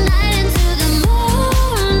dance the night into the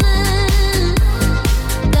morning.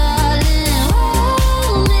 Darling,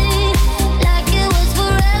 hold me like it was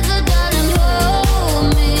forever. Darling, hold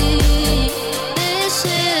me. This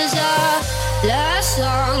is our last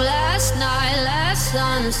song, last night, last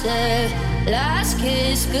sunset. Last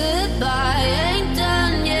kiss, goodbye, ain't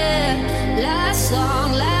done yet. Last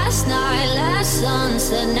song, last night, last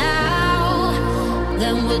sunset now.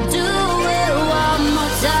 Then we'll do it one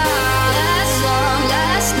more time. Last song,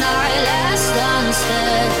 last night, last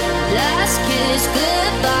sunset. Last kiss,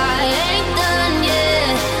 goodbye, ain't done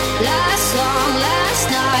yet. Last song, last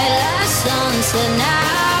night, last sunset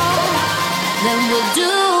now. Then we'll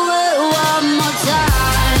do it one more time.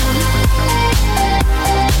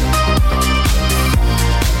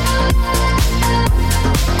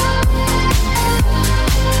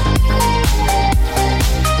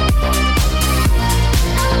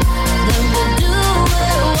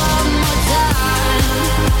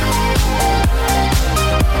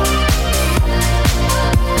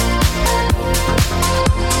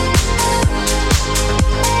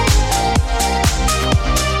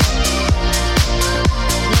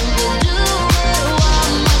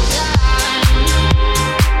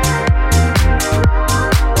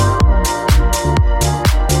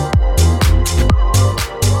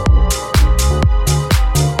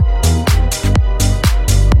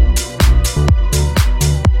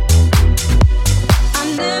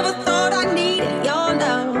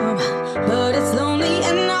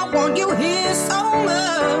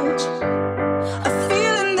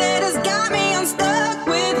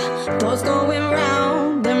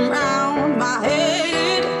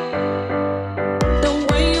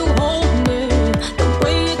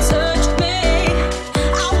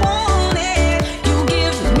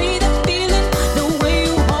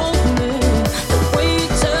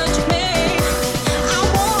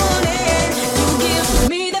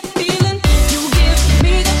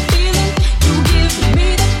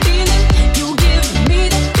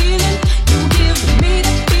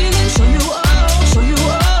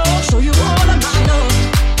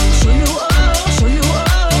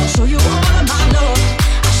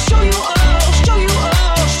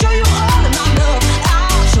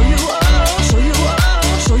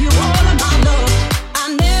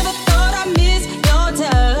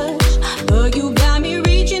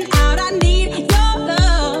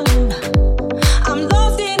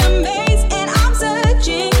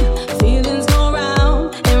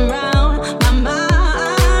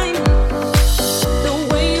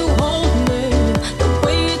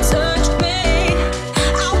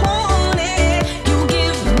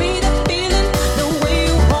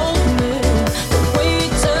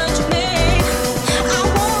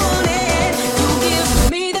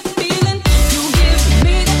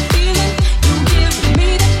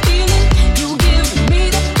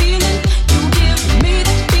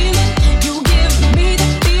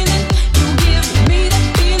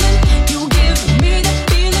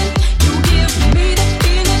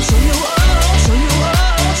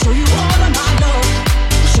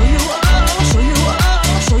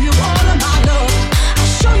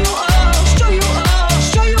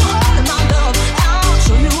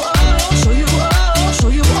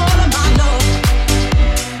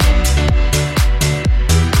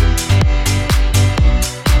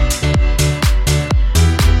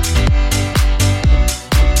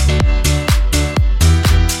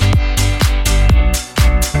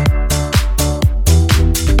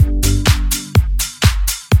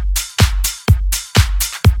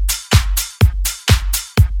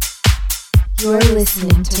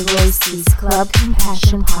 listening to Royce's Club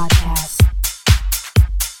Compassion Podcast.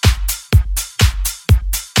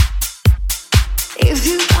 If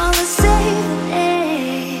you wanna save the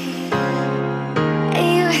day, and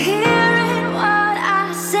you're hearing what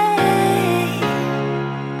I say,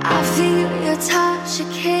 I feel your touch, your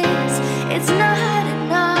kiss, it's not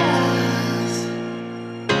enough.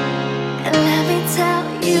 And let me tell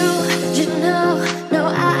you, you know, no,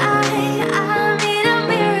 I need a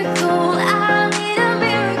miracle, I need a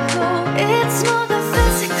miracle. It's more than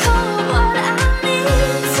physical, what I need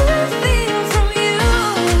to feel from you.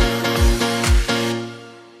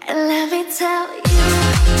 And let me tell you,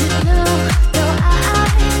 you know, no, I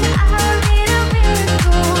need a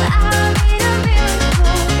miracle, I need a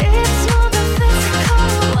miracle. It's more than physical,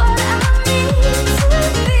 what I need to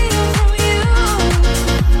feel from you.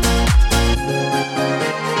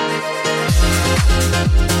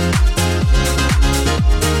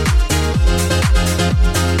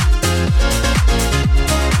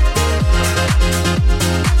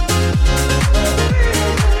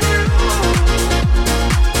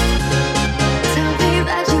 Tell me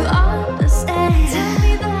that you understand. Tell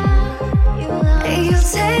me that you love. And you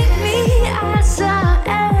take me as I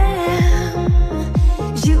am.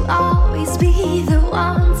 You always be the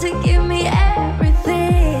one to give me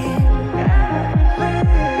everything.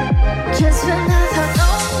 Just when I thought no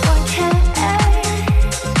one can,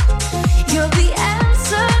 you're the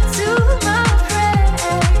answer to my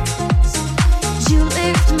prayers. You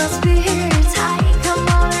lift my spirits high, come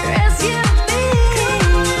on and rescue me.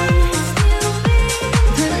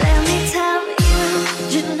 But let me tell you,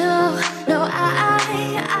 you know, no, I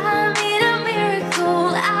need a miracle,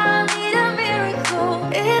 I need a miracle.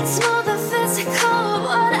 It's more than physical,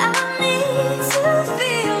 what I need to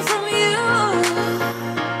feel from you.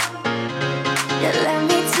 Yeah, let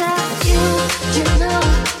me tell you, you know,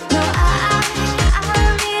 no, I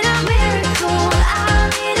need a miracle, I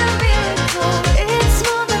need a miracle. It's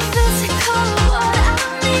more than physical, what I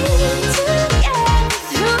need to get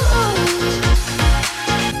through.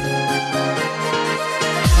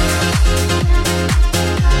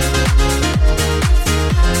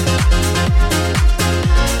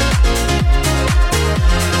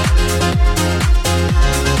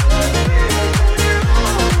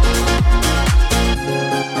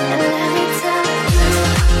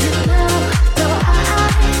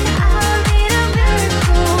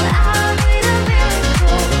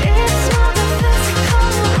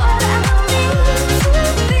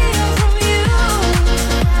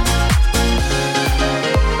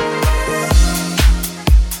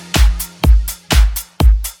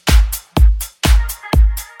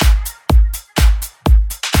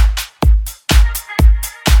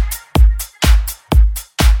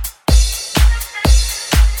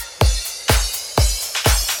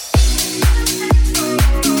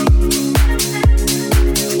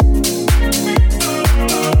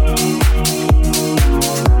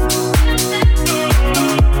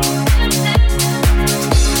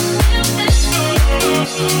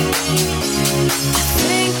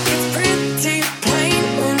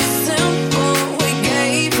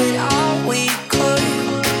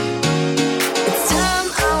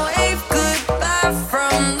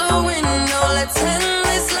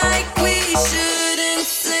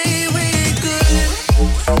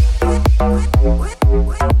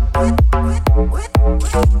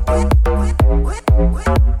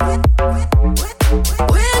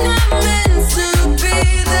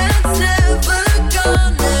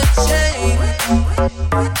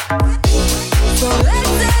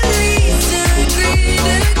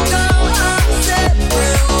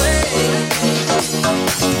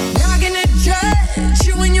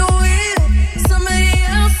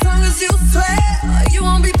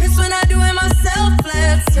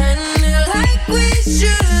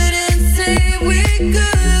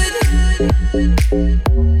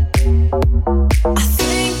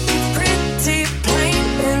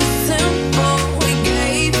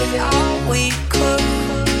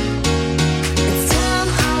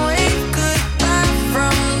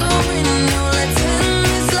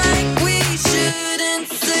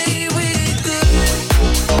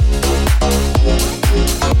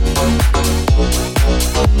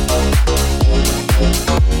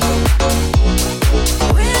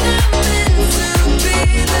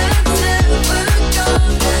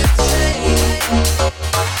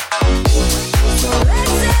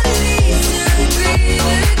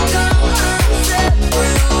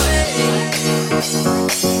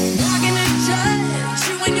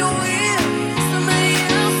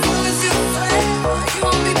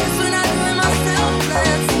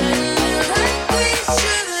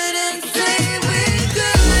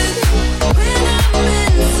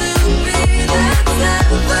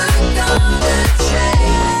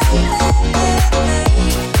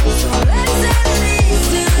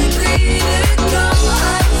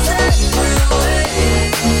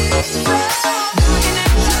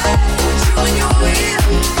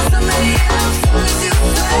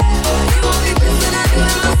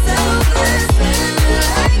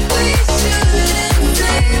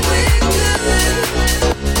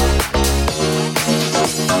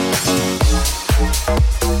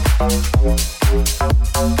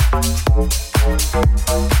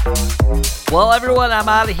 Well, everyone, I'm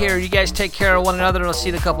out of here. You guys take care of one another, and I'll see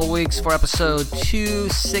you in a couple weeks for episode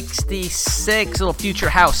 266, little future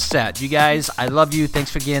house set. You guys, I love you.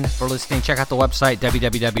 Thanks again for listening. Check out the website,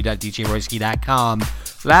 www.djroyski.com.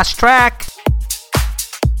 Last track.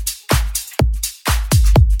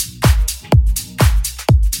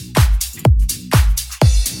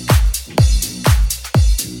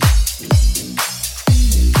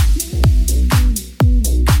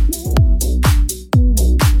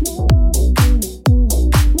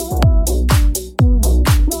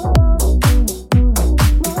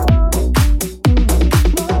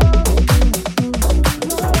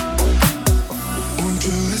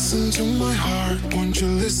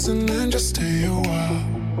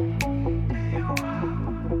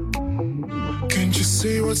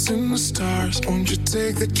 Won't you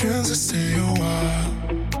take the chance to stay a while?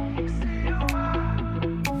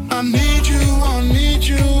 I need you, I need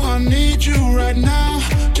you, I need you right now.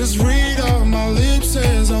 Just read off my lips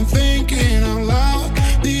as I'm thinking out loud.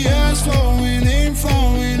 The air's flowing in,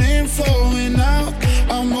 flowing in, flowing out.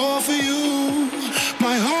 I'm all for you,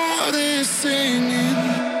 my heart is singing.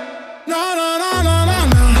 No, no, no, no, no,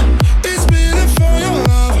 no. It's beating for your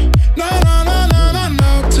love. No, no, no, no, no, no,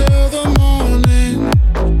 till the morning.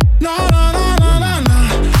 No, no.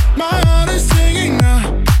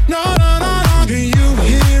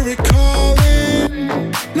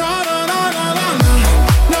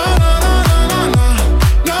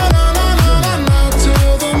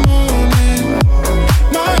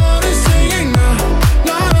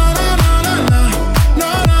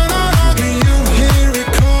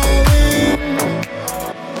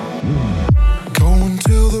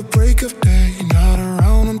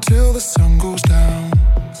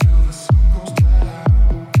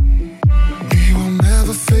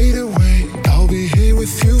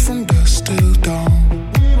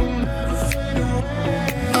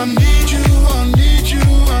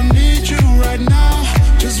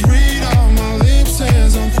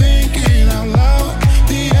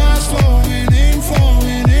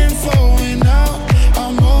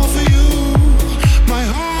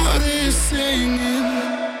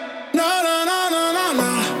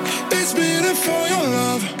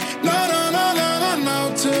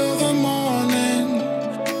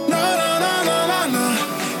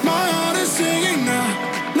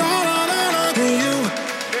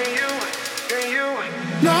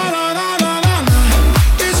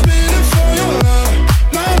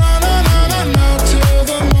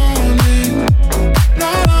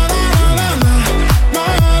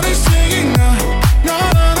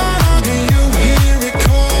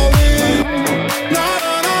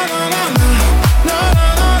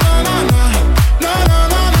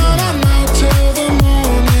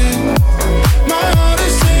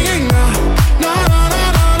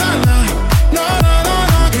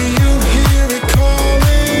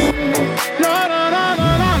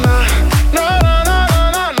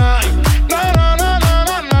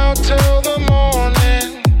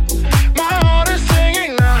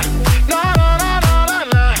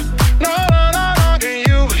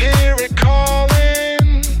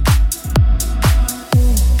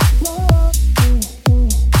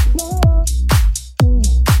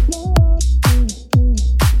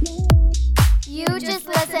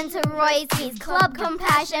 Club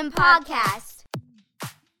Compassion Podcast.